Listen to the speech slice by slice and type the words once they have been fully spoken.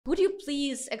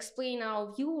please explain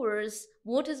our viewers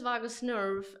what is vagus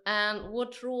nerve and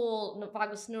what role the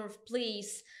vagus nerve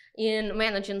plays in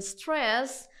managing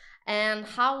stress, and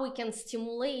how we can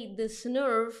stimulate this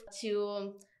nerve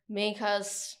to make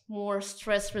us more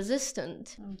stress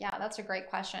resistant? Yeah, that's a great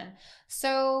question.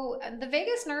 So the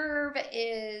vagus nerve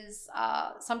is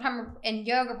sometimes in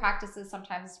yoga practices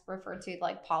sometimes referred to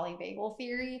like polyvagal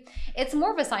theory. It's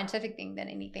more of a scientific thing than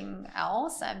anything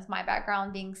else. My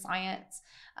background being science.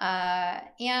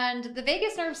 And the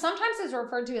vagus nerve sometimes is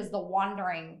referred to as the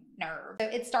wandering nerve. So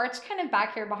it starts kind of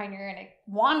back here behind your ear and it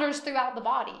wanders throughout the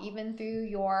body, even through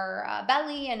your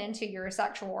belly and into your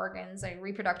sexual organs and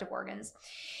reproductive organs.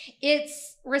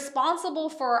 It's responsible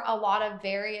for a lot of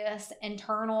various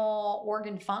internal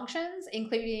organ functions,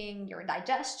 including your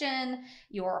digestion,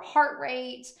 your heart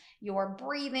rate, your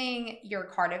breathing, your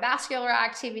cardiovascular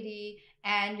activity,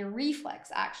 and your reflex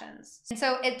actions. And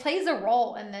so it plays a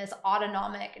role in this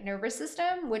autonomic nervous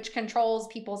system, which controls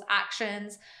people's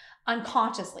actions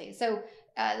unconsciously. So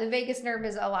the vagus nerve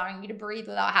is allowing you to breathe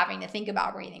without having to think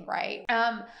about breathing, right?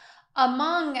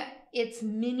 Among its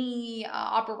many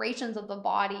operations of the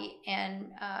body,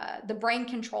 and the brain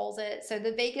controls it. So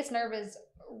the vagus nerve is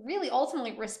really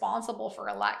ultimately responsible for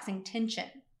relaxing tension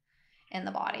in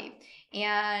the body.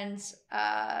 And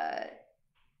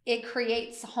it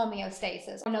creates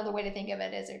homeostasis. Another way to think of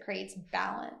it is it creates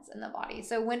balance in the body.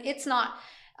 So when it's not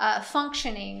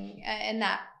functioning in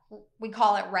that, we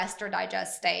call it rest or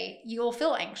digest state, you'll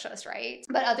feel anxious, right?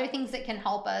 But other things that can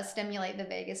help us stimulate the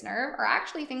vagus nerve are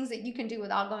actually things that you can do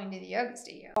without going to the yoga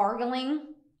studio. Gargling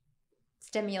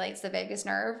stimulates the vagus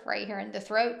nerve right here in the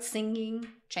throat. Singing,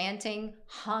 chanting,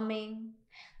 humming.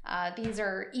 These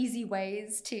are easy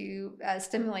ways to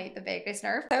stimulate the vagus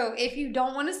nerve. So if you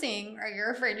don't want to sing or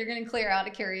you're afraid you're going to clear out a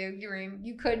karaoke room,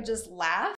 you could just laugh